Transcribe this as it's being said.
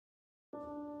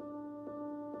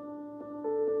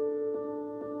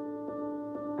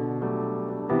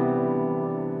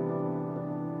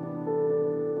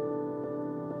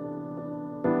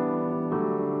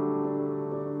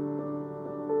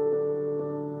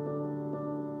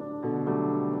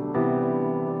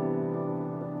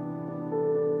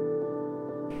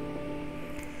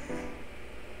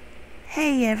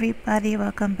Hey everybody,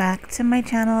 welcome back to my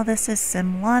channel. This is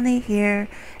SimLani here,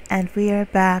 and we are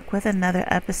back with another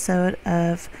episode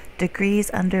of Degrees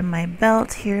Under My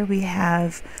Belt. Here we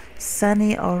have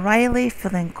Sunny O'Reilly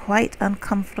feeling quite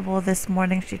uncomfortable this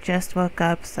morning. She just woke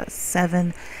up at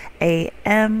 7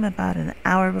 a.m., about an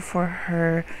hour before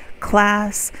her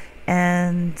class,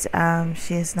 and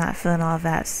she is not feeling all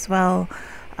that swell,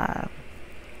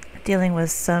 dealing with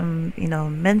some,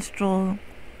 menstrual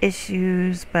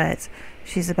issues, but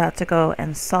she's about to go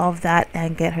and solve that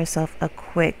and get herself a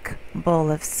quick bowl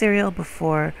of cereal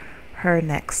before her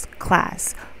next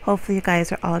class. Hopefully you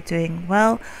guys are all doing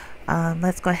well.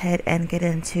 Let's go ahead and get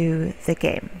into the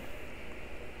game.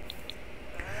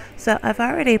 So I've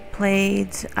already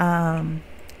played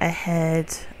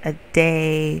ahead a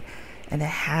day and a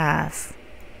half.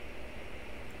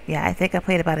 Yeah, I think I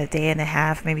played about a day and a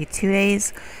half, maybe 2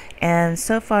 days, and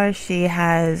so far she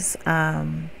has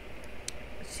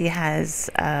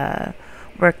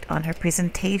worked on her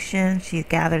presentation. She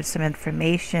gathered some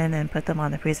information and put them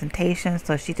on the presentation,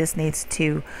 so she just needs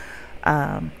to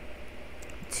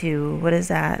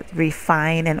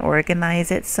refine and organize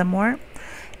it some more.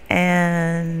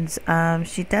 And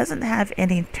she doesn't have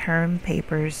any term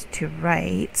papers to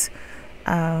write.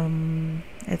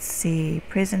 Let's see,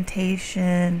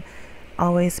 presentation,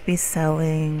 always be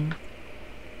selling,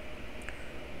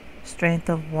 strength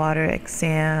of water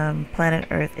exam, planet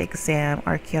Earth exam,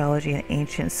 archaeology and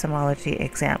ancient Simology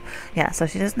exam. Yeah, so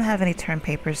she doesn't have any term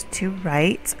papers to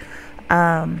write,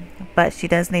 but she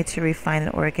does need to refine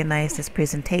and organize this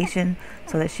presentation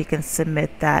so that she can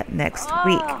submit that next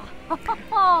week.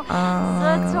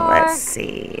 Let's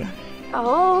see.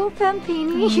 Oh,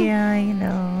 Pampini.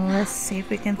 Yeah, let's see if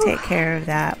we can take care of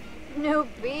that. No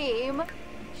beam.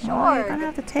 Sure. Oh, you're gonna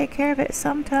have to take care of it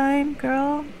sometime,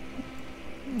 girl.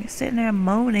 You're sitting there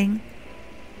moaning.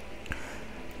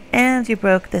 And you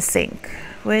broke the sink,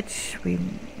 which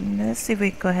let's see if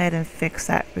we can go ahead and fix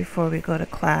that before we go to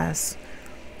class.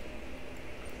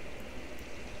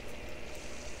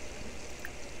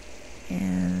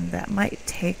 And that might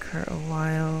take her a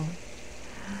while.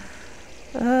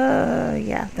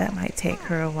 Yeah, that might take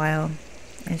her a while.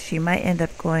 And she might end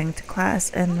up going to class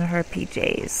in her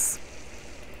PJs.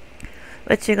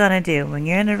 What you gonna do? When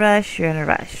you're in a rush, you're in a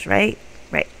rush, right?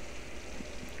 Right.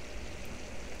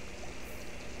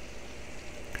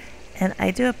 And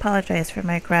I do apologize for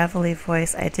my gravelly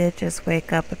voice. I did just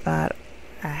wake up about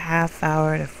a half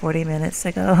hour to 40 minutes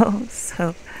ago.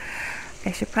 So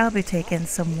I should probably take in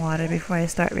some water before I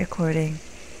start recording.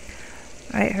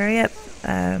 Alright, hurry up.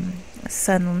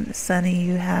 Sunny,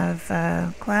 you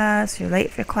have class. You're late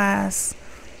for class.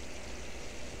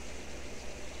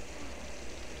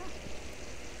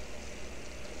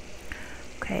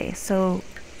 Okay, so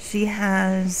she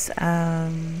has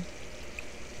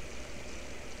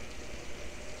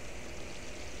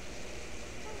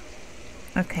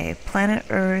planet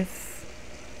Earth,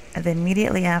 and then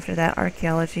immediately after that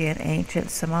archaeology and ancient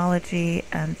Simology,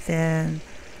 and then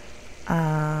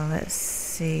let's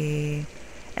see,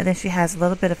 and then she has a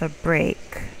little bit of a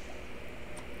break,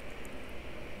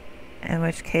 in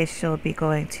which case she'll be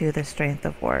going to the strength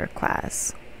of war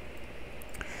class.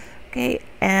 Okay,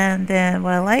 and then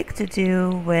what I like to do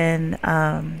when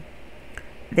when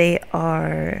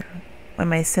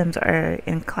my Sims are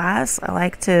in class, I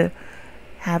like to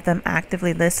have them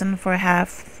actively listen for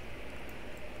half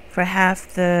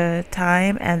the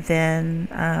time, and then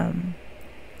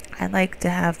I like to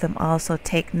have them also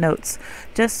take notes,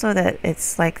 just so that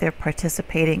it's like they're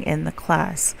participating in the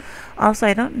class. Also,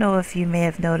 I don't know if you may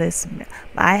have noticed,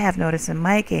 I have noticed in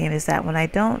my game, is that when I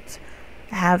don't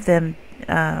have them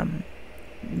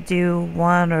do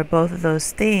one or both of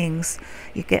those things,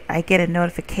 I get a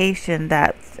notification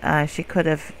that she could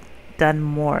have done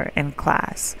more in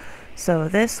class. So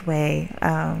this way,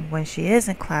 when she is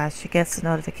in class, she gets a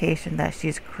notification that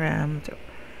she's crammed.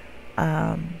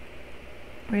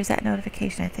 Where's that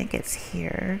notification? I think it's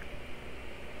here.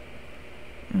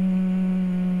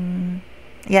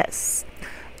 Yes.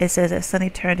 It says that Sunny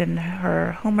turned in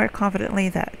her homework confidently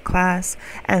that class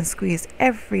and squeezed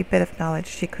every bit of knowledge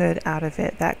she could out of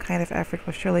it. That kind of effort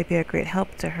will surely be a great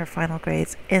help to her final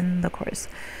grades in the course.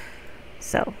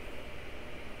 So,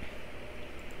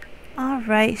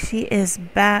 alright, she is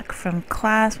back from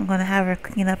class. I'm going to have her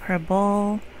clean up her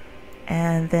bowl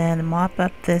and then mop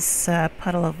up this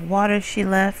puddle of water she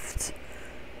left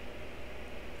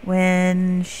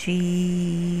when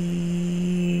she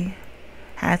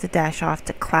had to dash off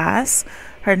to class.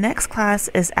 Her next class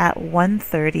is at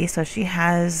 1:30, so she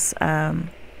has about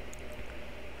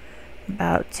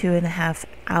 2.5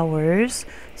 hours.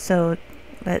 So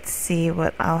let's see,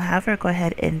 what I'll have her go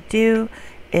ahead and do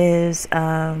is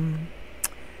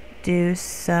do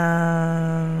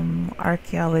some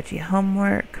archaeology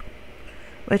homework,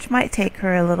 which might take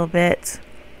her a little bit.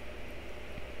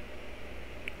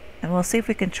 And we'll see if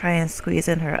we can try and squeeze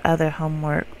in her other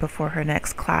homework before her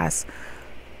next class.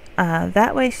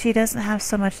 That way she doesn't have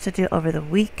so much to do over the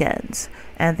weekends,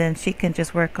 and then she can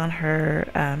just work on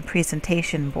her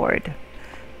presentation board.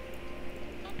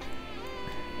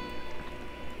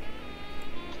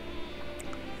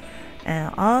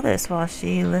 And all this while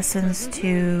she listens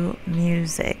to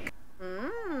music.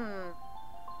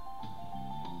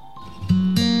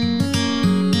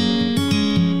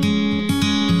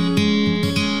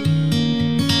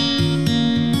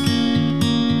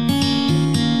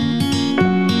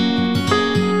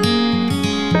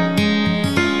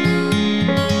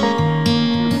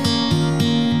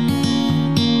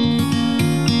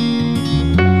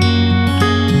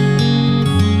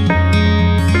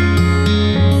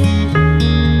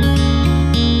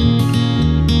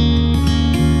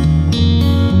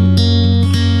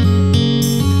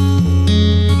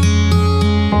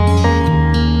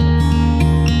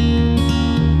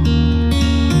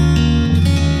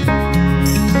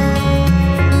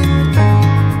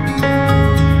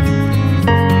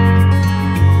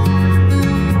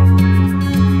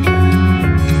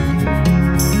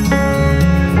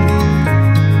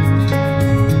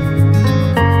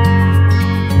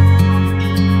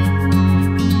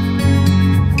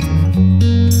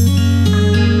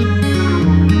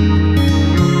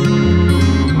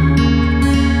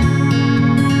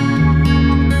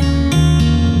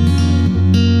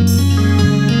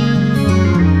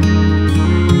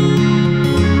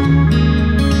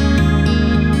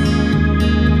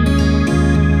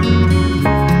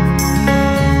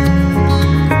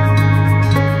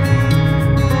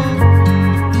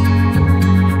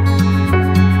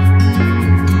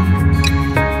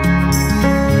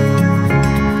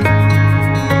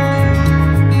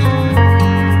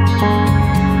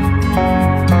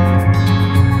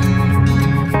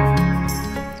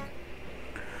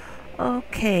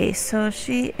 Okay, so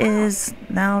she is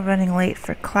now running late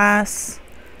for class,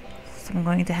 so I'm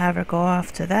going to have her go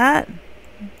off to that.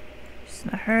 Just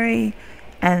in a hurry,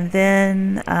 and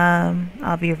then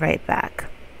I'll be right back.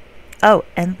 Oh,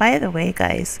 and by the way,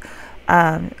 guys,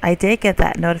 I did get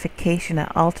that notification,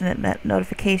 an alternate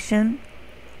notification,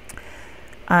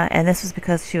 and this was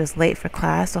because she was late for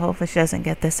class, so hopefully she doesn't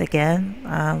get this again.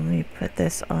 Let me put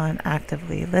this on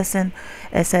actively listen.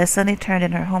 It says Sunny turned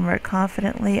in her homework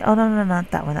confidently. Oh, no,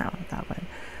 not that one, not that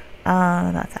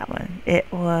one.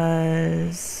 It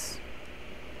was...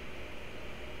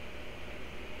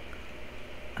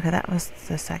 Okay, that was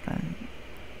the second one.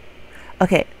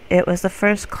 Okay, it was the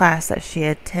first class that she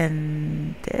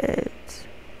attended.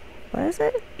 Was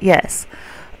it? Yes.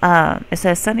 It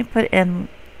says Sunny put in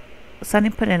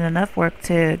enough work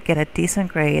to get a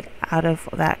decent grade out of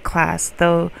that class,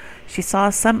 though she saw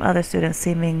some other students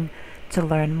seeming to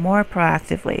learn more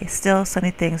proactively. Still,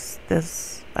 Sunny thinks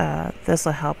this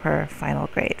will help her final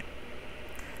grade.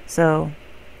 So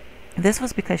this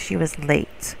was because she was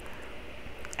late,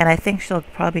 and I think she'll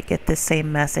probably get the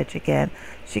same message again.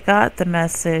 She got the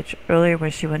message earlier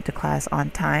when she went to class on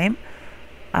time,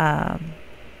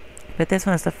 but this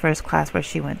one is the first class where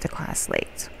she went to class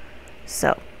late.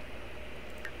 So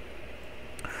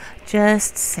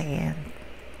just saying,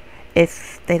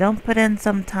 if they don't put in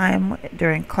some time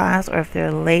during class, or if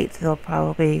they're late, they'll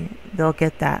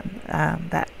get that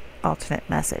that alternate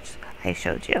message I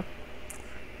showed you.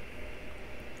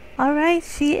 All right,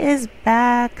 she is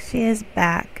back.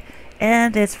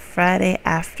 And it's Friday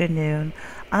afternoon.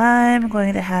 I'm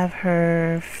going to have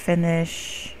her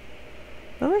finish,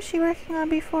 what was she working on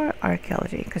before?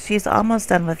 Archaeology, because she's almost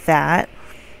done with that.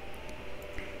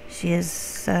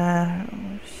 She's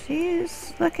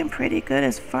looking pretty good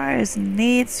as far as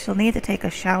needs. She'll need to take a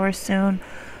shower soon.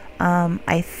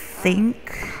 I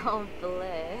think Oh,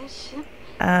 blish.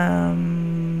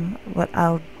 what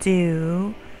I'll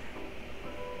do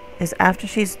is, after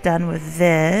she's done with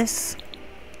this,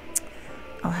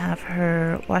 I'll have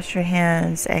her wash her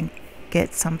hands and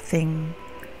get something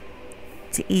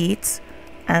to eat,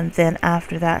 and then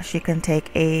after that she can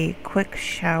take a quick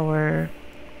shower,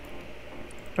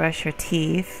 brush her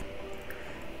teeth,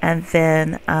 and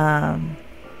then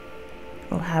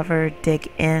we'll have her dig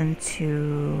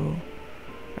into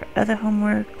her other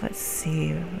homework. Let's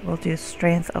see, we'll do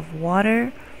strength of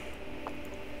water.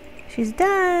 She's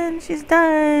done.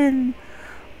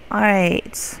 All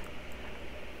right,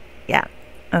 yeah,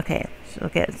 okay, she'll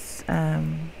get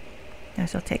and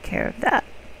she'll take care of that.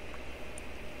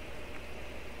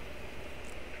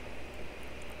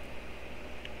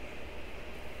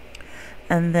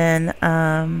 And then,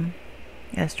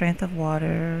 yeah, strength of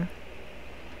water.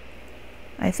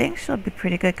 I think she'll be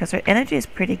pretty good because her energy is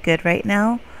pretty good right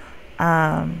now.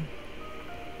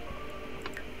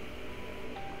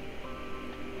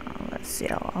 Let's see,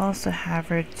 I'll also have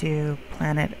her do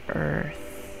planet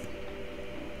Earth.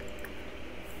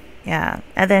 Yeah,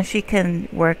 and then she can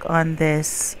work on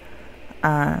this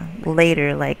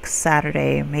later, like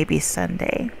Saturday, maybe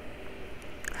Sunday.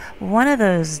 One of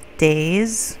those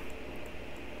days,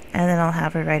 and then I'll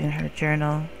have her write in her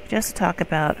journal just to talk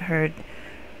about her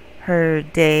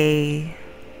day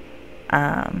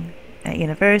at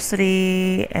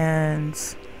university, and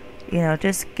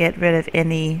just get rid of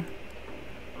any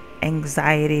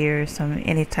anxiety or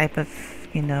any type of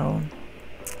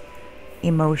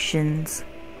emotions.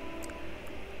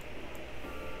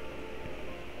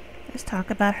 Just talk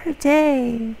about her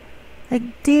day,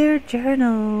 like dear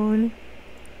journal.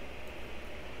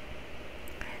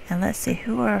 And let's see,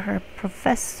 who are her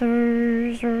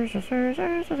professors?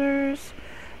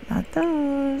 Not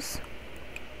those.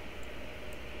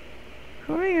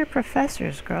 Who are your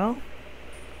professors, girl?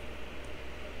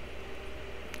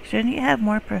 Shouldn't you have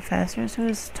more professors? Who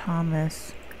is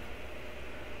Thomas?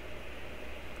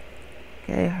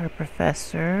 Okay, her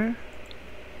professor.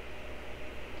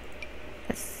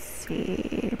 Let's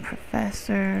see,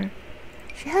 professor.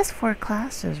 She has 4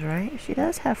 classes, right? She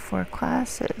does have 4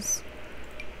 classes.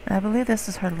 I believe this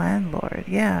is her landlord.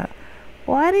 Yeah.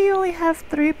 Why do you only have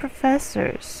 3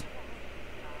 professors?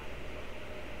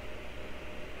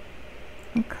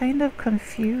 I'm kind of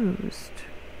confused.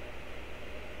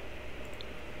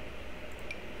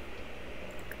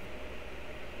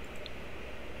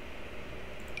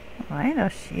 Well, I know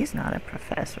she's not a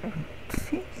professor.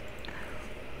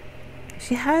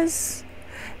 She has...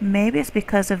 Maybe it's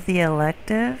because of the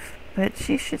elective, but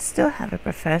she should still have a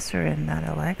professor in that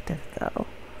elective, though.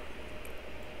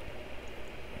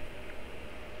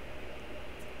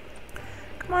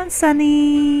 Come on,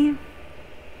 Sunny.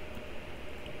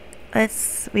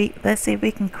 Let's see if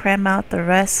we can cram out the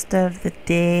rest of the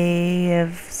day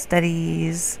of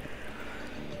studies.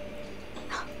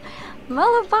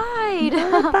 Mollified!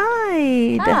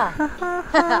 Mollified!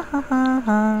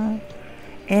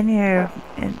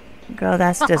 Girl,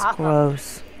 that's just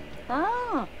gross.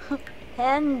 Oh,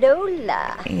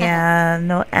 Andola. Yeah,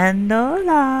 no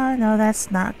Andola. No, that's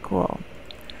not cool.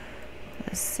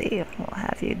 Let's see. We'll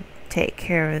have you take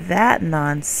care of that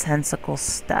nonsensical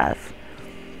stuff.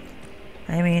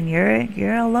 I mean,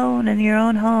 you're alone in your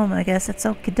own home. I guess it's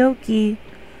okie dokie.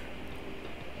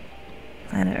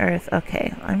 Planet Earth.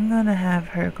 Okay, I'm gonna have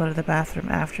her go to the bathroom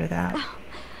after that.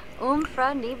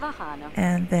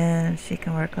 And then she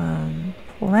can work on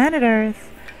Planet Earth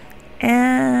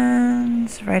and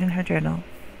write in her journal.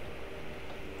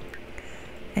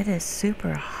 It is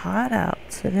super hot out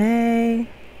today.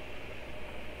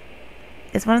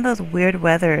 It's one of those weird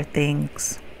weather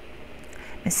things.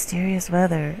 Mysterious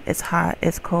weather. It's hot,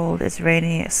 it's cold, it's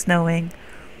raining, it's snowing.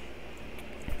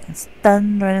 It's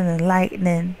thundering and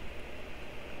lightning.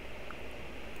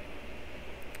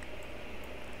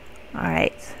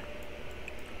 Alright.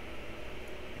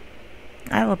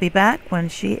 I will be back when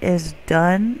she is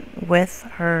done with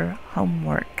her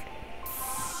homework.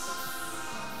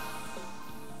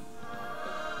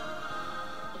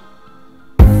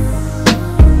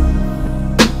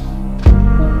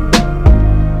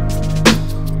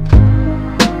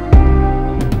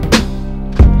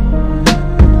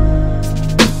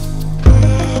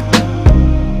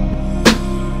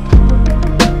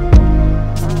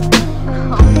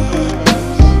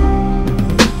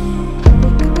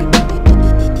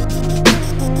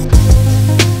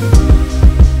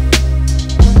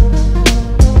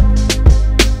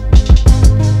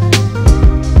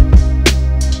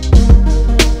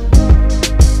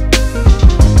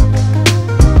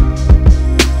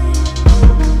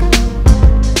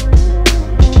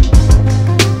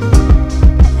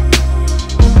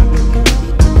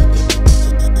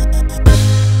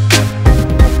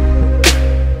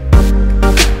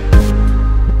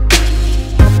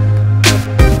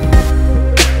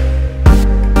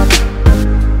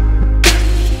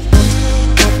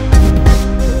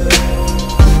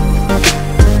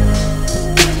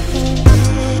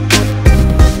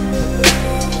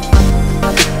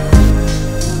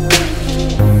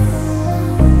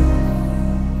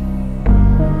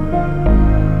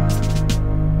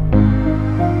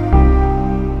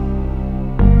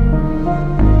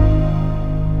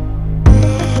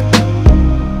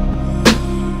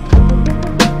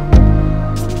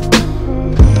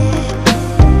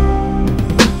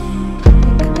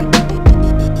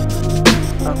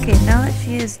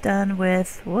 she's done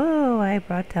with, whoa, I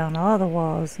brought down all the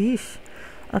walls. Yeesh.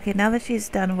 Okay, now that she's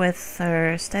done with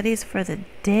her studies for the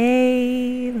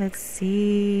day, let's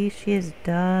see. She is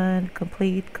done.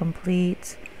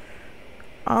 Complete.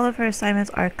 All of her assignments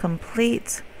are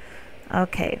complete.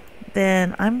 Okay,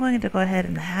 then I'm going to go ahead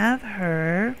and have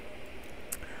her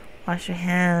wash your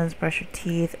hands, brush your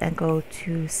teeth, and go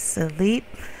to sleep.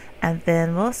 And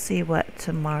then we'll see what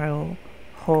tomorrow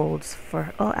holds for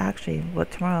her. Oh, actually,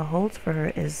 what tomorrow holds for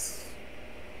her is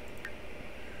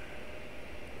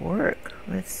work.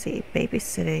 Let's see,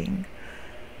 babysitting.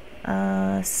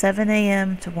 7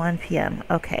 a.m. to 1 p.m.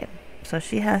 Okay, so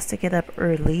she has to get up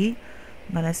early.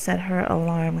 I'm going to set her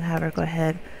alarm, have her go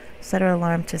ahead, set her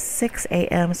alarm to 6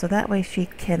 a.m. so that way she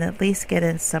can at least get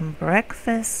in some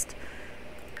breakfast.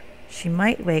 She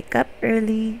might wake up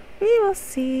early. We will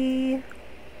see.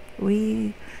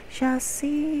 We shall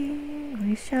see.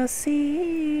 We shall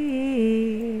see.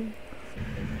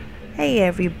 Hey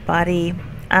everybody.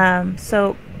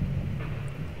 So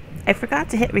I forgot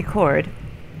to hit record.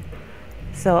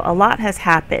 So a lot has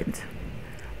happened.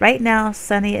 Right now,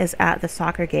 Sunny is at the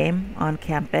soccer game on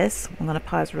campus. I'm going to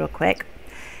pause real quick.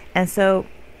 And so,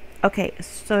 okay,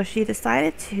 so she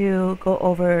decided to go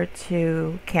over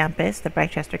to campus, the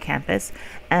Brightchester campus,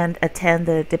 and attend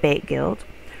the debate guild,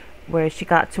 where she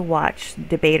got to watch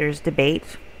debaters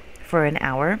debate for an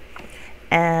hour.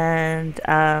 And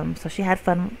so she had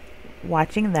fun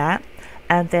watching that.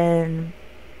 And then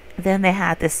they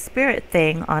had this spirit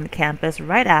thing on campus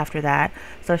right after that.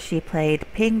 So she played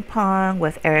ping pong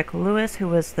with Eric Lewis, who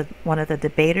was one of the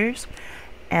debaters.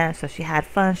 And so she had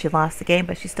fun. She lost the game,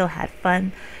 but she still had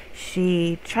fun.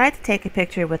 She tried to take a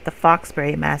picture with the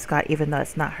Foxbury mascot, even though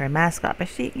it's not her mascot. But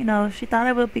she thought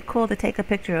it would be cool to take a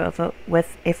picture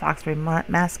with a Foxbury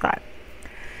mascot.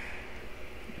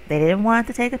 They didn't want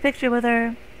to take a picture with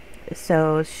her,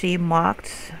 so she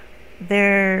mocked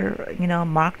their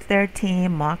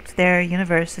team, mocked their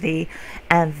university,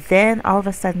 and then all of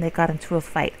a sudden they got into a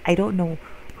fight. I don't know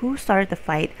who started the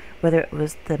fight, whether it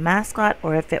was the mascot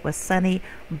or if it was Sunny,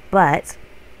 but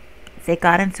they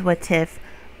got into a tiff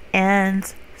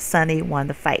and Sunny won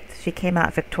the fight. She came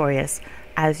out victorious,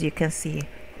 as you can see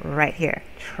right here,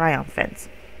 triumphant.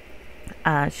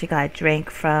 She got a drink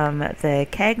from the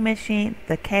keg machine,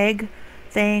 the keg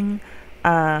thing,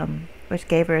 which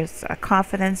gave her a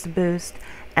confidence boost.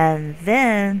 And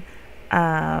then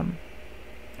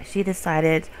she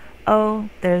decided, oh,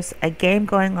 there's a game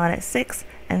going on at 6,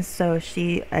 and so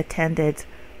she attended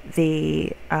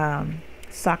the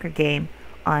soccer game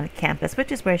on campus,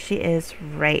 which is where she is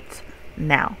right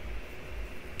now.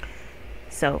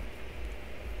 So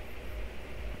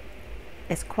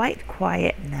it's quite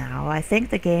quiet now. I think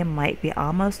the game might be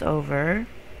almost over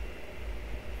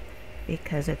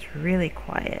because it's really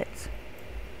quiet.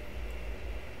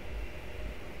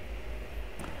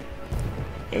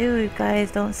 Ew, you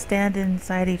guys, don't stand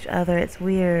inside each other. It's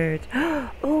weird.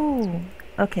 Oh,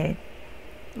 okay.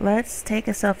 Let's take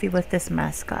a selfie with this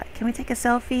mascot. Can we take a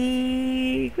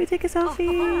selfie? Can we take a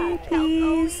selfie,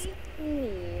 please?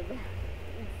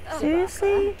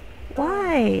 Seriously?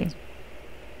 Why?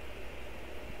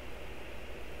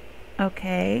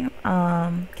 Okay,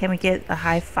 can we get a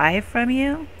high five from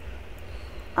you?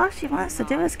 All she wants to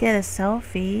do is get a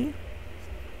selfie.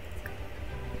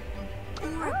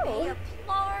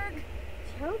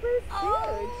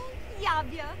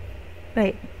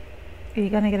 Wait, are you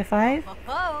gonna get a 5?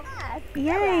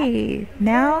 Yay!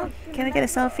 Now, can we get a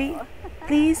selfie?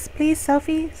 Please,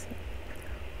 selfies.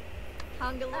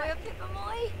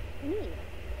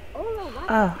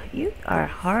 Oh, you are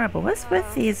horrible. What's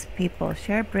with these people?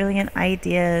 Share brilliant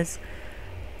ideas,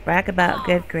 brag about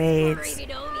good grades.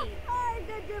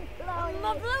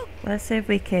 Let's see if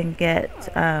we can get,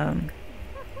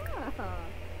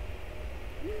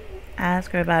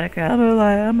 ask her about a girl.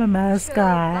 I'm a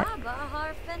mascot.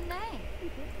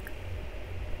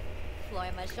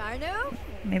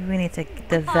 Maybe we need to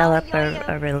develop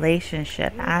a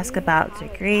relationship. Ask about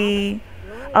degree.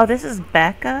 Oh, this is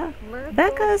Becca.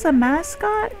 Becca is a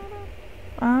mascot?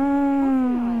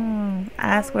 Oh.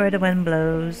 Ask where the wind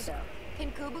blows.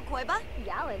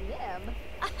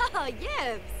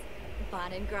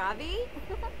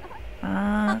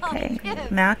 Okay.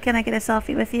 Now can I get a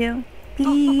selfie with you?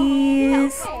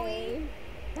 Please.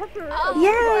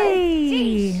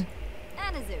 Yay!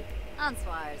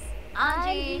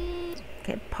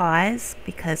 Okay, pause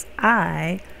because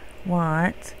I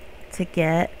want to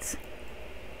get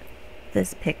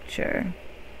this picture.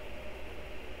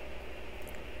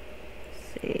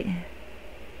 Let's see.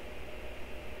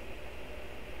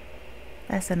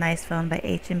 That's a nice phone by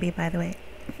H&B, by the way.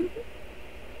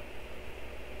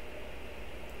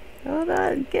 Hold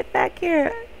on, get back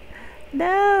here.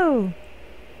 No.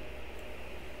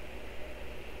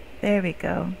 There we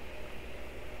go.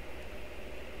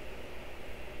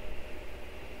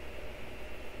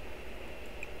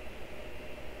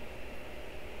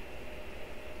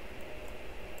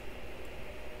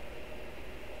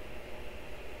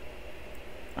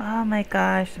 Oh my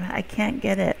gosh, I can't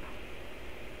get it.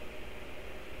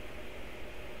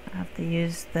 I have to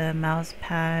use the mouse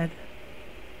pad.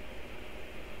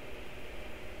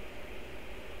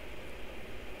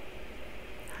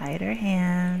 Hide her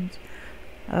hand.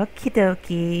 Okie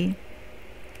dokie.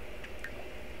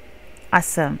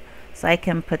 Awesome. So I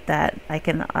can put that, I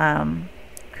can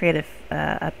create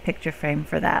a picture frame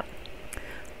for that.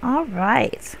 All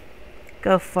right.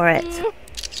 Go for it.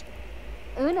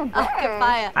 Una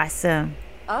Kapaya. Awesome.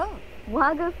 Oh.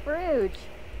 Waga Fruge.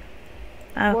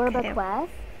 Borba Okay.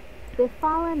 Quest.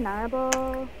 Bifala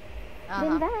Narble.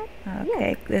 Dinvet.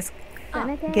 Okay. Let's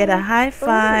Seneca. get a high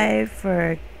five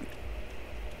for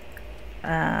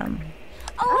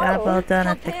job well done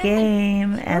at the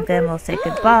game, and then we'll say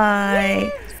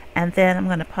goodbye. And then I'm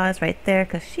gonna pause right there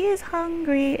because she is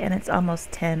hungry and it's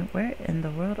almost 10. Where in the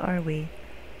world are we?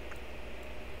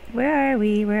 Where are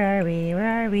we? Where are we?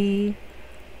 Where are we?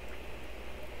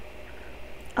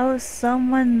 Oh,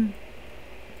 someone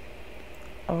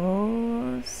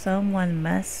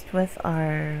messed with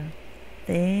our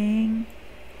thing.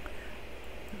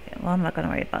 Okay, well, I'm not gonna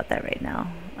worry about that right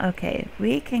now. Okay,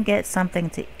 we can get something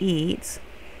to eat.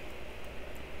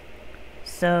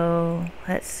 So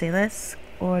let's see, let's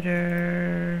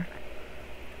order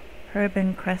herb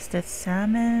encrusted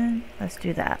salmon. Let's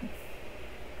do that.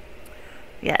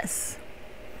 Yes.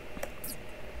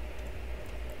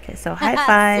 Okay, so high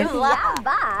five.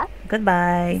 Yaba.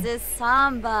 Goodbye. This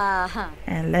samba.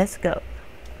 And let's go.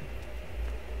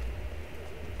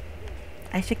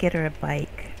 I should get her a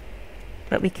bike,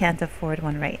 but we can't afford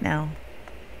one right now.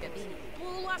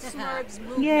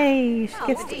 Yay, she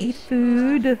gets to eat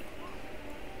food.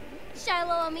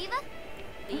 Shiloh Amiva.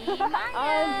 Be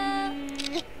Maya.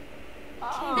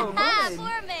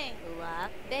 For me.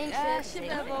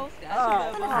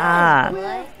 Ah,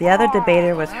 the other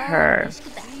debater was her.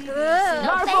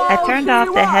 I turned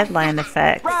off the headline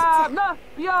effects.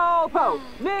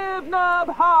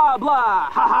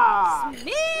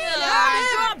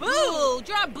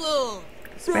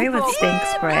 Spray with stink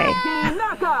spray.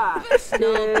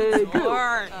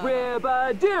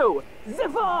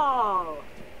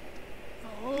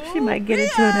 She might get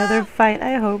into another fight.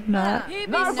 I hope not.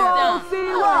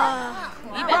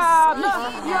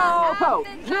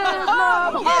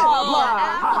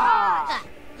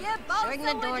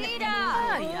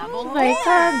 Oh my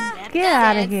god, get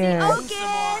out of here.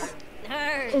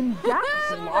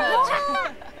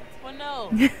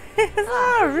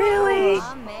 Oh, really?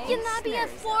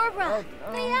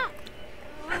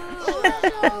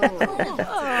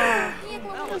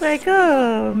 Like,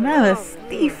 oh,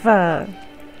 Malistifa.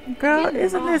 Girl,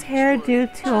 isn't this hairdo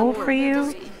too old for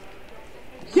you?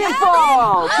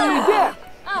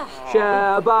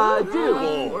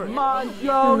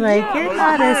 Like, you're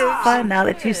not as fun now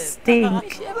that you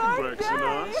stink.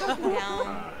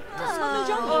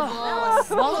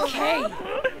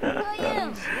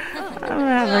 I'm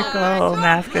gonna have her go home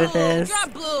after this.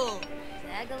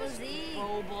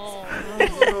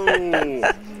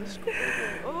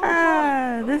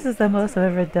 This is the most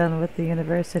I've ever done with the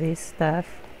university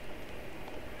stuff.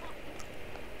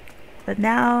 But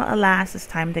now, alas, it's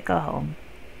time to go home.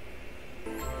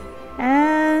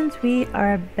 And we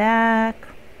are back.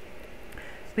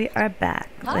 We are back.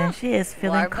 And she is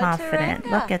feeling confident.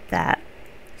 Look at that.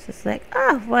 She's like,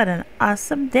 oh, what an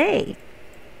awesome day.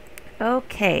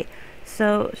 Okay,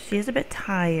 so she's a bit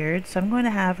tired, so I'm going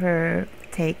to have her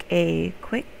take a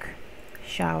quick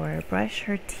shower, brush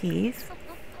her teeth,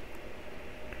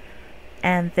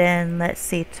 and then let's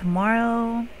see,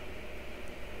 tomorrow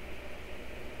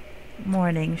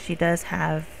morning she does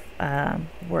have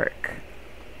work.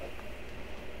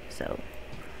 So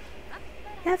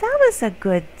yeah, that was a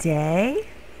good day.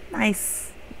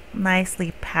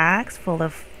 Nicely packed, full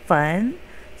of fun,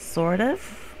 sort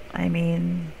of. I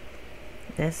mean,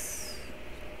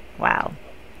 wow.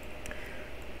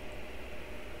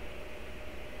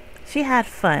 She had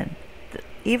fun.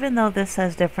 Even though this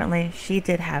says differently, she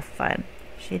did have fun.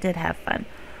 She did have fun.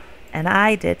 And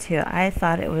I did too. I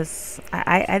thought it was,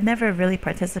 I never really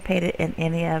participated in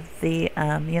any of the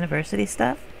university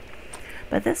stuff.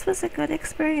 But this was a good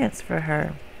experience for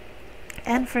her.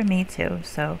 And for me too.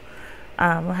 So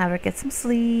we'll have her get some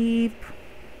sleep.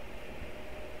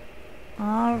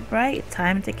 Alright,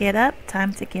 time to get up.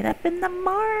 Time to get up in the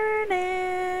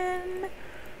morning.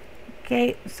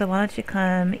 Okay, so why don't you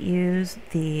come use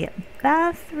the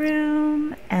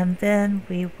bathroom and then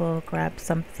we will grab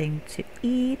something to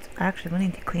eat. Actually, we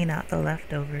need to clean out the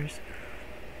leftovers.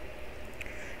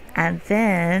 And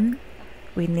then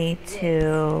we need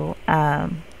to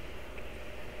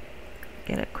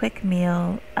get a quick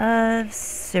meal of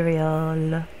cereal.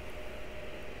 And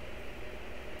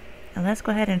let's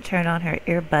go ahead and turn on her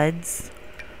earbuds.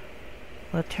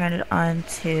 We'll turn it on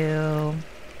to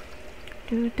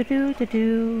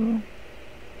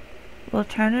we'll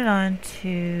turn it on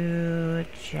to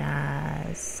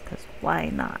jazz, because why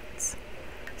not?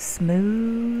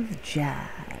 Smooth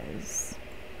jazz.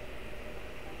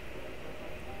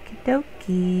 Okie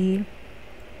dokie.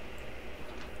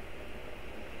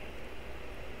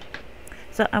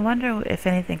 So I wonder if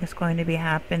anything is going to be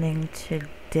happening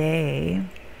today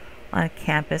on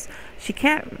campus. She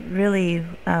can't really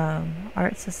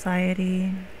art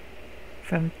society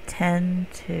from 10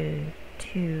 to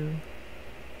 2,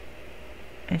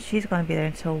 and she's going to be there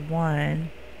until 1.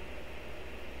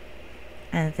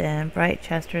 And then Bright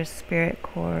Chester's Spirit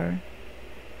Corps,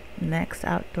 next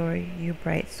Outdoor U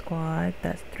Bright Squad,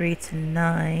 that's 3 to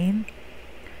 9.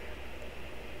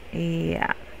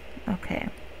 Yeah, okay.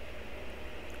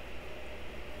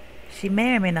 She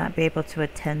may or may not be able to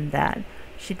attend that.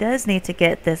 She does need to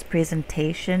get this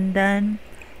presentation done.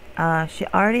 She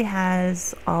already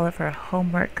has all of her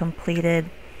homework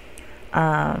completed.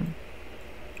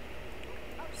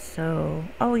 So,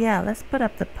 oh yeah, let's put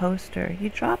up the poster. You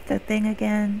dropped the thing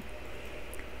again.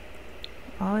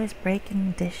 Always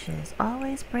breaking dishes.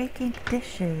 Always breaking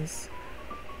dishes.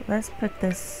 Let's put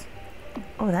this.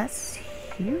 Oh, that's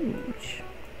huge.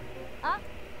 I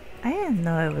didn't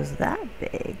know it was that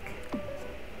big.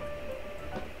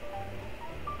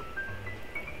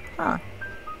 Huh.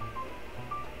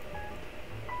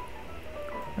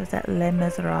 Was that Les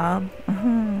Miserables?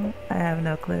 I have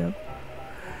no clue.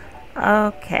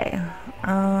 Okay.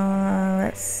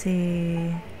 Let's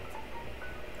see.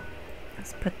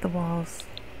 Let's put the walls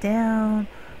down.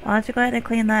 Why don't you go ahead and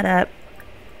clean that up,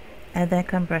 and then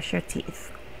come brush your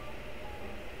teeth.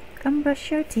 Come brush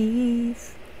your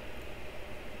teeth.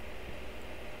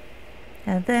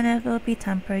 And then it will be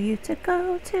time for you to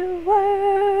go to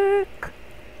work.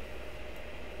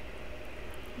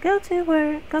 Go to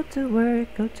work, go to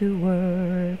work, go to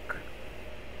work.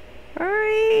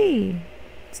 Hurry!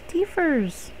 It's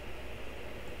Teefers.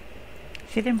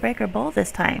 She didn't break her bowl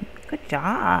this time. Good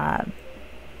job.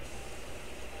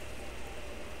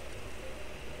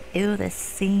 Ew, the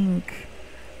sink.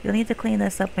 You'll need to clean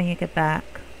this up when you get back.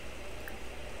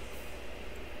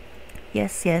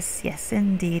 Yes, yes, yes,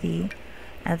 indeedy.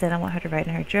 And then I want her to write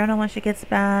in her journal when she gets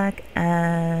back.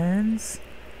 And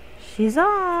she's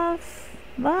off.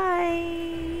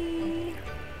 Bye.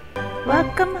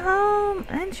 Welcome home.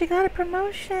 And she got a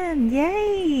promotion.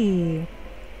 Yay.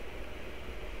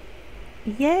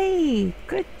 Yay.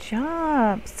 Good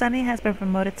job. Sunny has been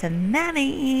promoted to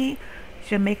nanny.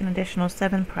 She'll make an additional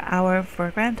 7 per hour for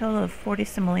a grand total of 40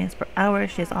 simoleons per hour.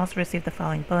 She has also received the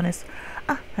following bonus: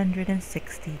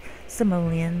 160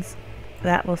 simoleons.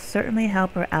 That will certainly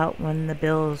help her out when the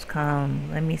bills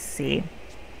come. Let me see.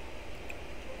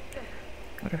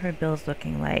 What are her bills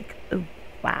looking like? Oh,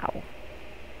 wow.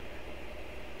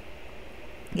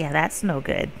 Yeah, that's no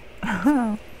good.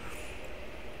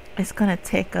 It's gonna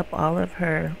take up all of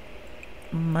her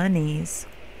monies.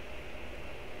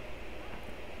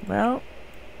 Well,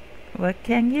 what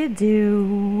can you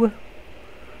do?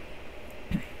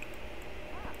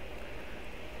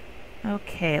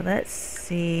 Okay, let's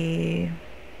see.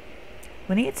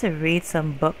 We need to read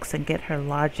some books and get her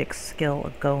logic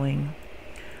skill going.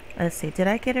 Let's see, did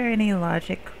I get her any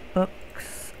logic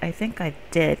books? I think I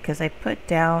did, because I put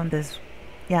down this.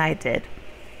 Yeah, I did.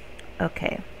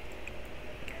 Okay.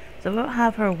 So we'll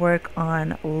have her work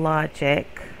on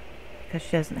logic, because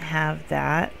she doesn't have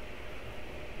that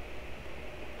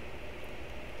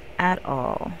at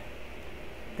all.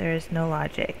 There is no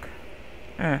logic.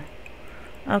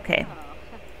 Okay.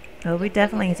 Well, we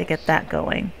definitely need to get that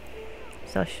going.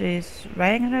 So she's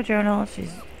writing in her journal.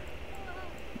 She's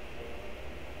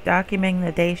documenting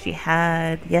the day she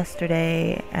had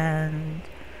yesterday and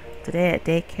today at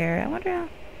daycare. I wonder,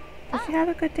 does she have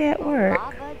a good day at work?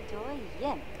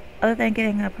 Other than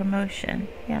getting a promotion.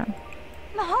 Yeah.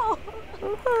 No.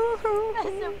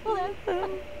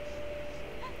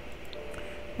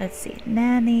 Let's see.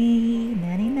 Nanny.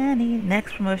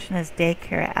 Next promotion is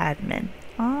daycare admin.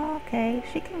 Oh, okay.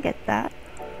 She can get that.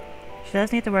 She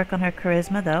does need to work on her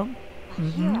charisma, though.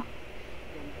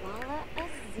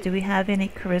 Do we have any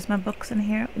charisma books in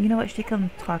here? You know what? She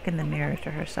can talk in the mirror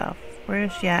to herself. Where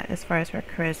is she at as far as her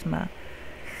charisma?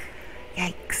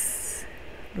 Yikes.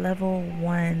 Level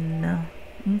 1.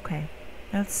 Okay.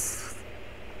 That's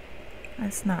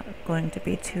not going to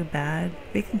be too bad.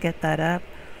 We can get that up.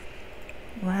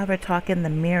 We'll have her talk in the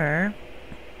mirror.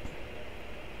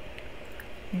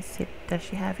 Let me see. Does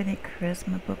she have any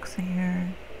charisma books in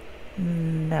here?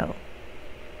 No.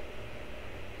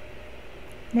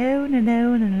 No, no,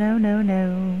 no, no, no, no,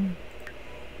 no.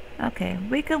 Okay,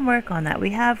 we can work on that. We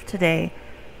have today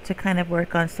to kind of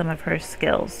work on some of her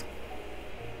skills.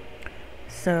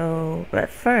 So, but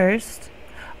first,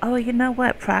 oh, you know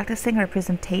what? Practicing her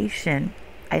presentation,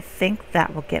 I think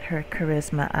that will get her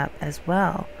charisma up as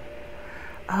well.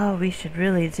 Oh, we should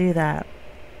really do that.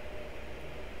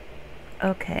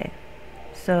 Okay,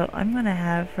 so I'm gonna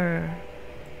have her.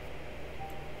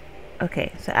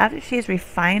 Okay, so after she's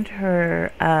refined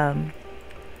her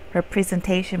her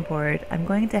presentation board, I'm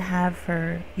going to have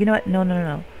her. You know what? No, no,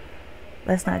 no.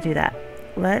 Let's not do that.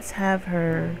 Let's have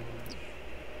her.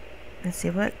 Let's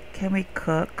see, what can we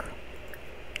cook?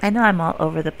 I know I'm all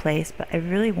over the place, but I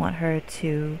really want her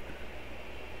to.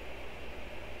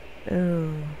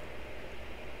 Ooh.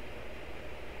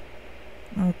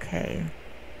 Okay.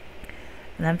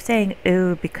 And I'm saying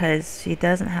ooh because she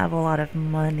doesn't have a lot of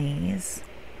monies.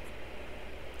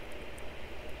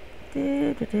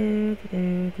 Do, do, do,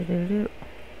 do, do, do, do.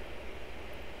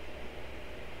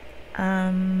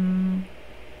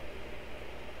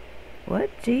 What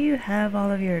do you have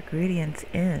all of your ingredients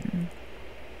in?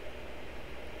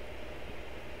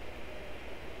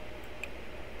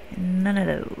 None of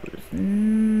those.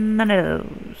 None of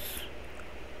those.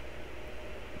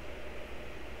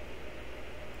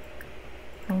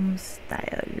 Home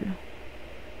style.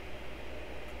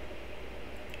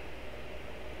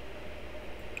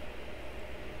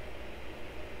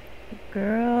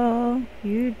 Girl,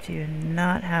 you do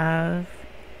not have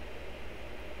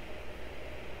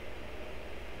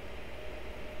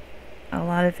a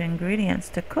lot of ingredients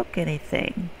to cook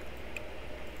anything.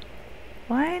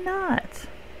 Why not?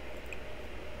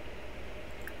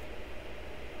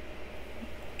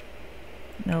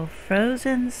 No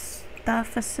frozen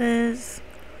stuffuses.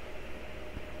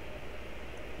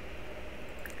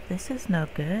 This is no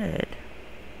good.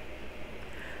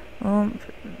 Well,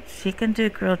 she can do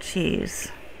grilled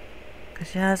cheese because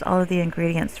she has all of the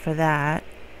ingredients for that.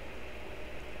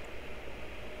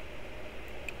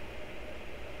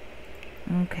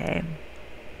 Okay.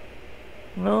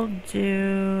 We'll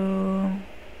do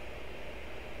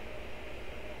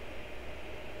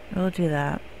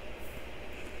that.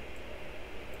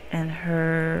 And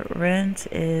her rent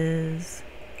is...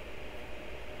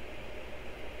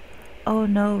 Oh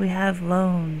no, we have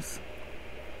loans.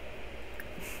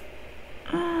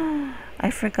 I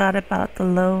forgot about the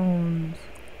loans.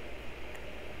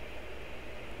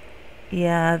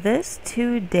 Yeah, this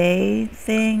 2-day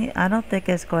thing, I don't think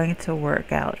is going to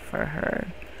work out for her.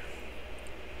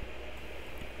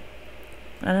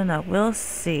 I don't know, we'll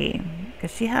see.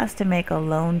 Because she has to make a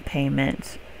loan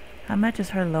payment. How much is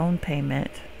her loan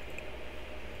payment?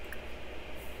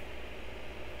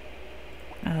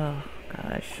 Oh,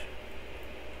 gosh.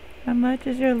 How much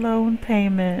is your loan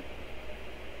payment?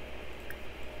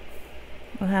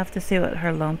 We'll have to see what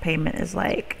her loan payment is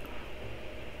like.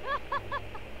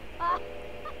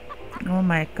 Oh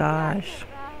my gosh.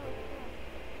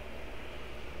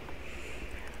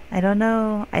 I don't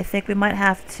know. I think we might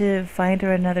have to find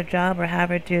her another job or have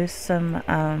her do some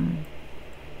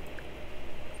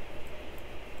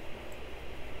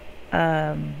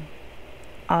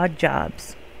odd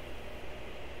jobs.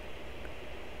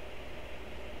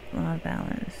 Law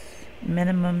balance.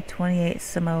 Minimum 28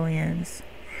 simoleons.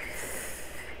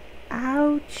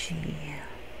 Ouchie.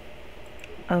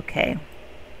 Okay.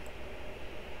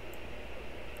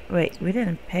 Wait, we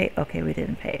didn't pay. Okay, we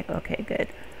didn't pay. Okay, good.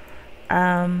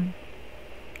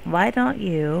 Why don't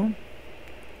you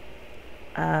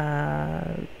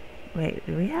wait,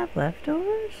 do we have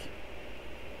leftovers?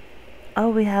 Oh,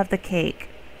 we have the cake.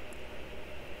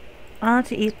 Why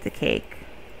don't you eat the cake?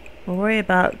 We'll worry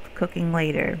about cooking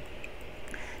later.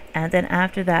 And then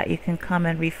after that, you can come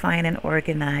and refine and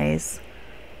organize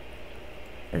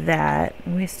that.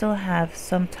 We still have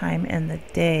some time in the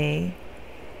day.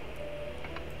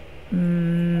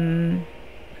 No,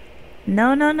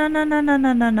 no, no, no, no, no,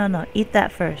 no, no, no, no. Eat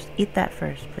that first. Eat that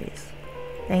first, please.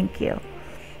 Thank you.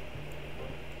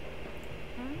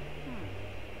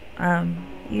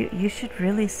 You should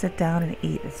really sit down and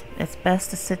eat. It's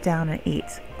best to sit down and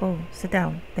eat. Go, sit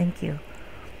down. Thank you.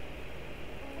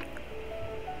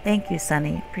 Thank you,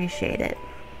 Sunny. Appreciate it.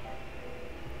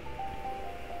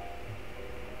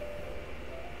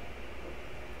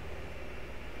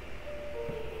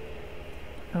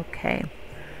 Okay.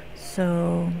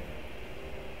 So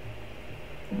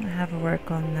I'm gonna have her work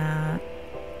on that.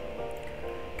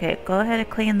 Okay, go ahead and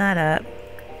clean that up.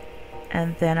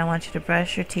 And then I want you to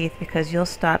brush your teeth because you'll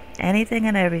stop anything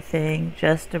and everything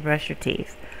just to brush your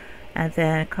teeth. And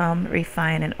then come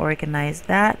refine and organize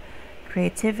that.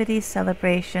 Creativity,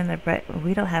 celebration,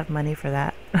 we don't have money for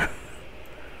that.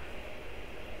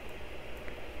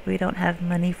 We don't have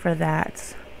money for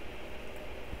that.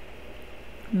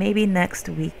 Maybe next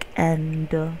weekend.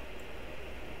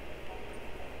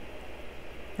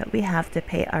 But we have to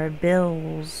pay our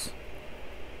bills.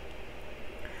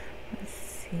 Let's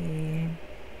see.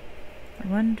 I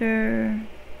wonder.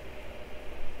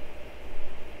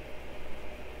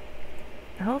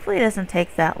 Hopefully it doesn't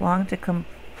take that long to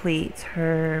complete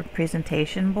her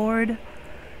presentation board,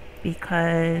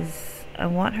 because I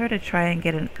want her to try and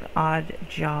get an odd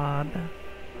job.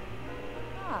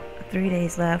 3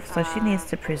 days left, so she needs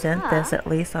to present this at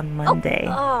least on Monday.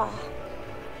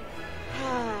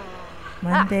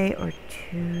 Monday or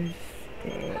Tuesday.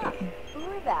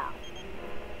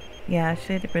 Yeah,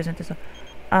 she had to present this one.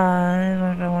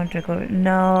 If I want to go,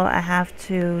 no, I have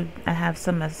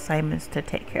some assignments to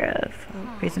take care of,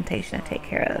 presentation to take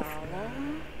care of.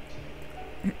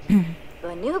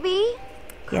 Newbie,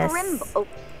 yes.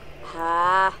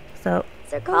 So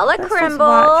let's just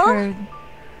watch her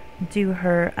do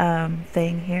her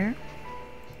thing here.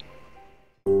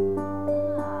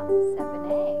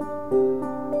 7A.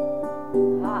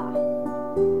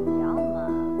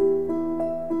 Yalma.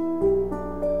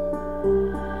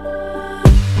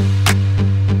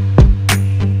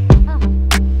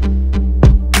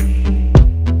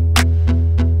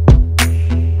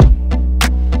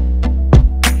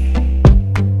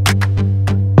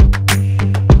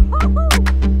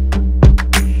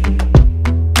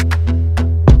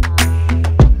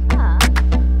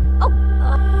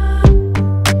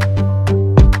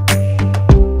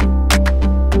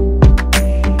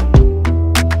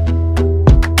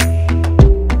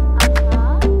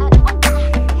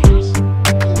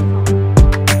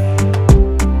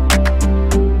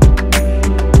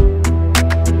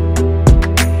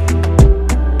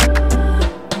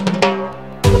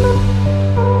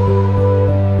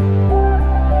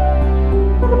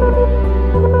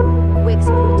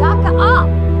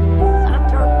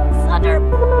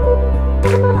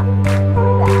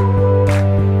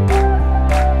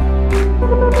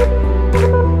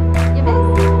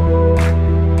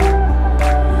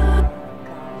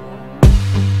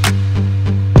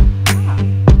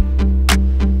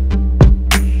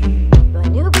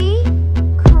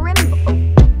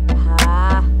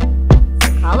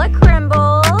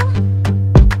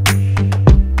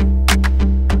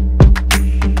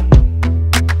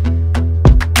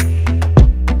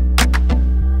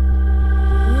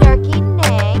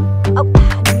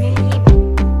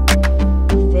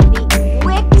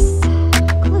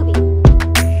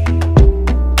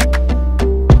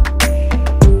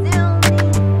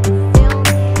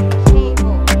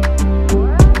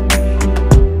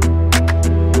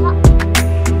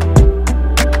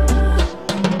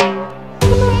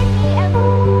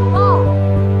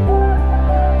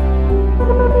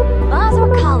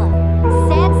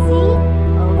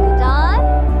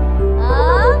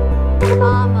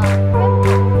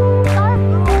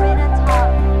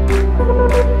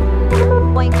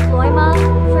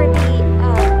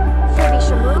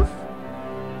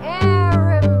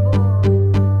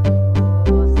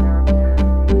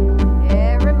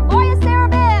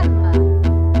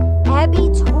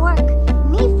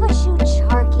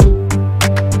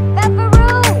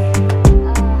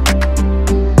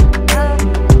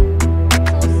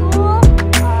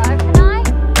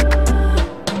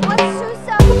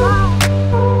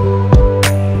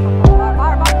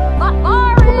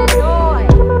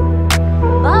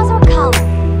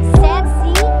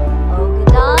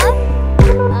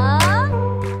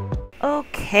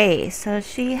 Okay, so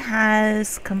she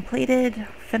has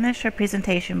finished her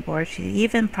presentation board. She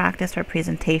even practiced her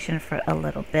presentation for a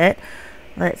little bit.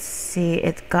 Let's see,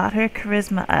 it's got her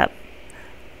charisma up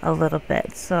a little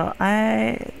bit. So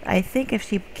I think if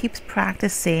she keeps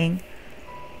practicing.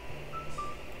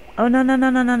 Oh, no,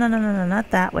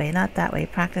 not that way, not that way.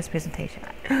 Practice presentation.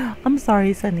 I'm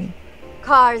sorry, Sunny.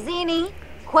 Carzini,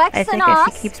 I think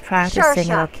if she keeps practicing,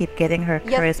 it'll keep getting her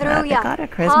charisma up. It got her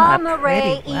charisma up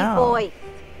pretty well.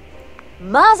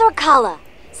 Mazurkala,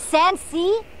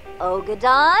 Sansi,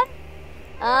 Ogadon,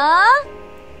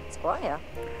 Squaya.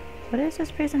 What is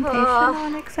this presentation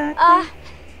on exactly?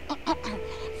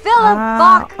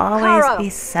 Philip always be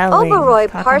selling. Oberoi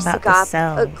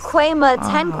Parsigop, Quema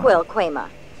Tenquil Quema.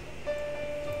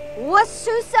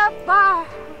 Wasusa Bar.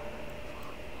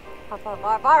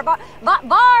 Varnor.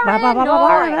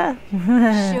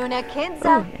 Shuna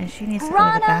Kinza. And she needs to go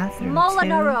to the bathroom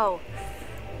Molinaro.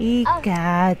 too.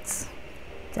 Egat.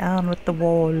 Down with the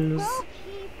walls.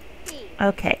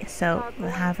 Okay, so we'll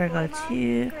have her go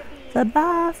to the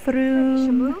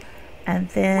bathroom. And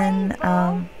then,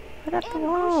 put up the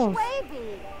walls.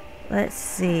 Let's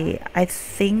see. I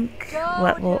think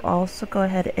what we'll also go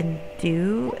ahead and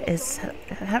do is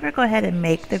have her go ahead and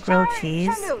make the grilled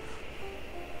cheese.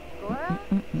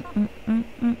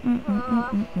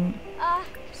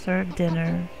 Serve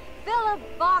dinner.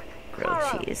 Grilled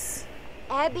cheese.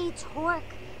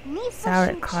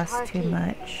 Salad costs too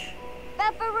much.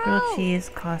 Grilled cheese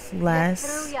costs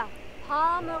less.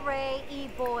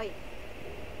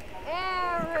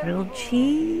 Grilled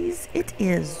cheese it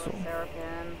is.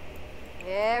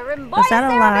 Because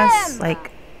that'll last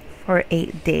like for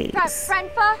 8 days.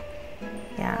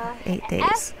 Yeah, 8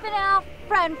 days.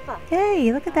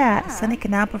 Yay, look at that. Sunny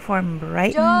can now perform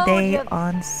Bright and Day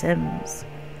on Sims.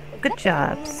 Good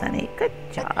job, Sunny. Good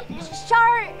job.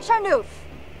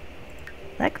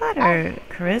 That got her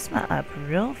charisma up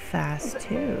real fast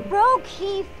too.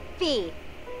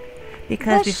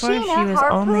 Because before she was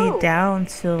only down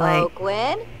to like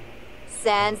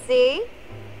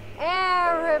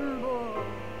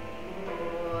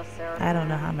I don't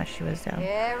know how much she was down.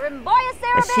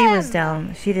 But she was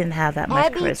down. She didn't have that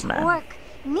much charisma.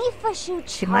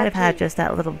 She might have had just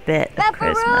that little bit of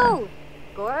charisma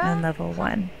on level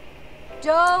 1.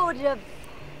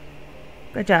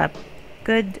 Good job.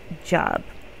 Good job.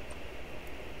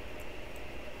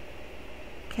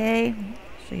 Okay.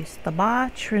 She's the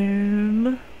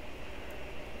bathroom.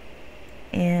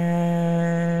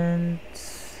 And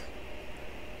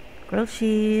grilled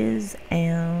cheese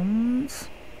and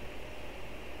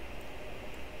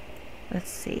let's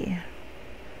see.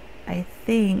 I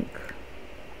think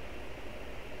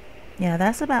yeah,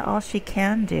 that's about all she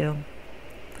can do.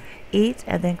 Eat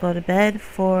and then go to bed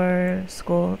for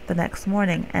school the next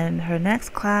morning. And her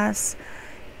next class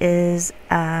is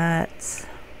at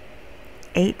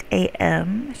 8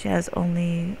 a.m. She has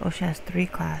only, she has 3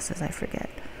 classes, I forget.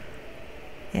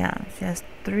 Yeah, she has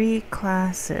 3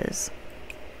 classes.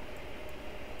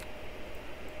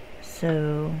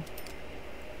 So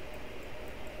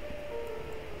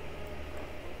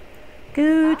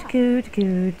good.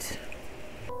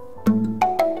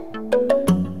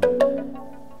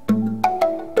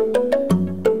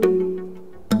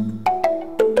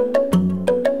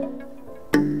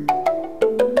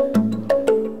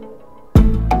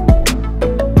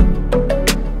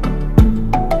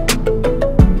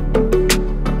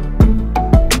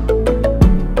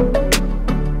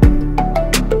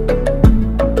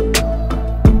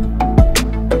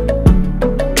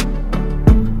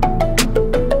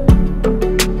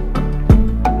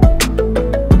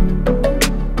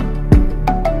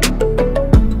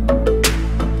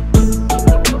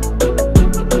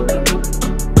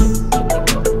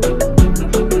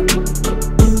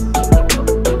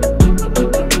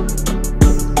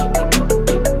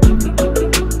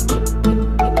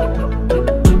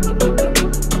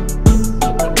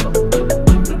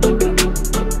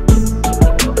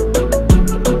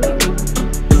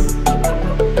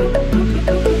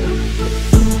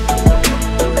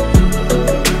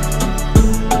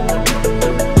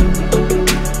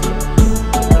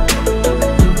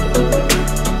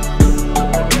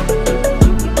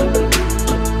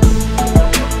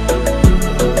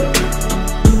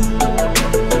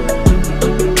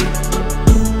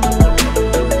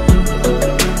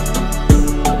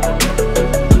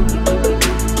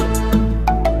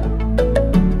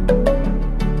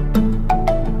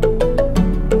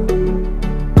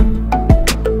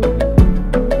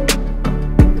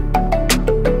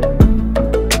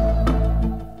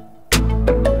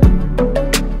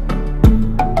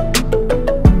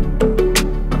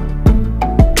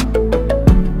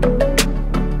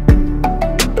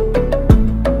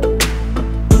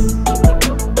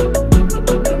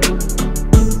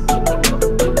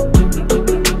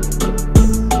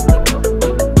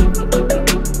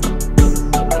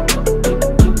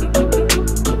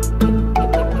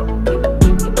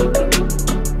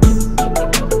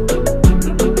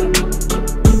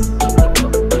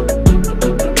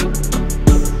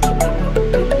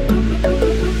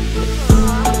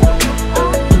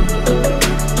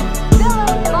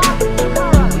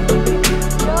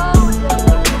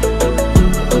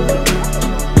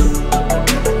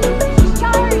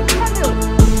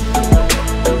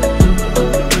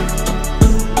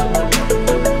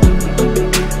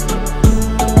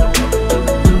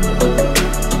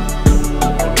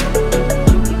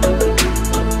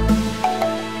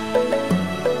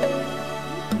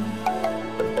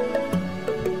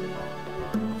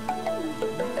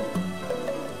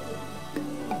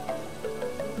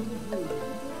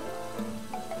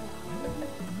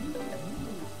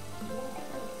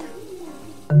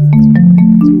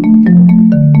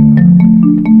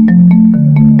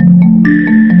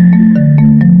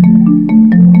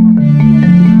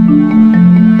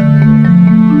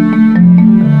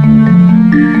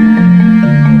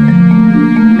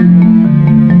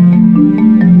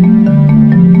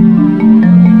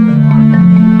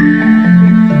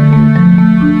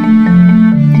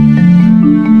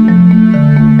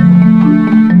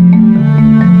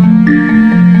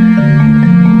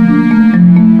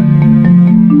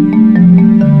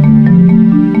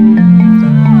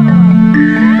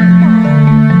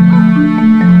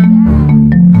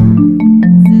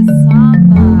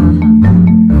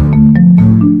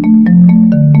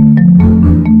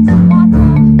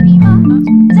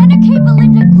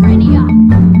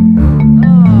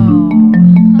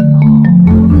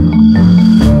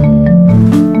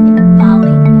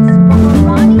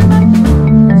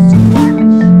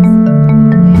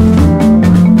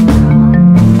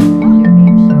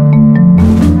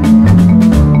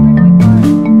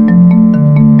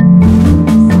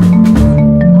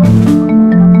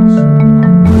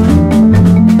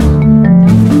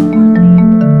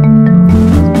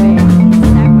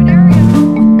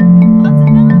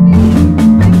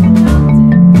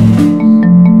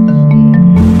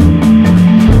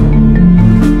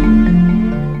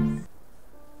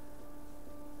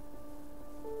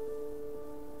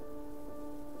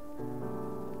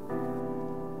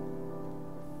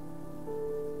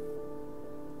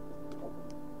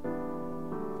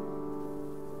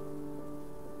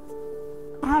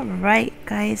 Alright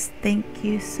guys, thank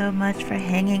you so much for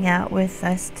hanging out with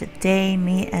us today,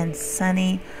 me and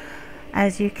Sunny.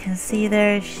 As you can see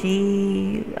there,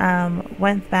 she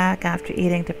went back after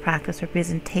eating to practice her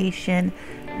presentation.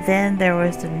 Then there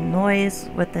was the noise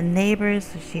with the neighbors,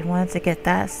 so she wanted to get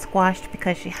that squashed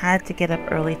because she had to get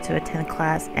up early to attend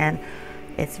class, and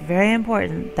it's very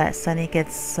important that Sunny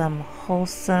gets some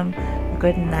wholesome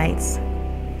good night's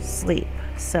sleep.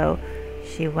 So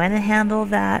she went and handled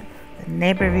that. The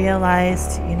neighbor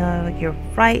realized, you know, you're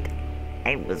right,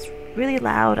 I was really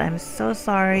loud, I'm so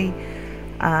sorry.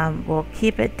 We'll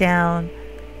keep it down.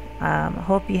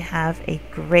 Hope you have a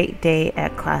great day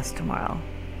at class tomorrow.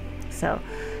 So,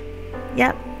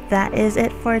 yep, that is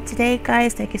it for today,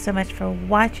 guys. Thank you so much for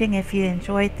watching. If you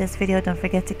enjoyed this video, don't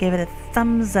forget to give it a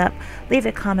thumbs up, leave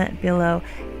a comment below,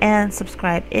 and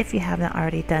subscribe if you haven't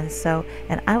already done so.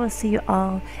 And I will see you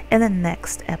all in the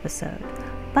next episode.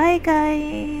 Bye,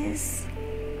 guys.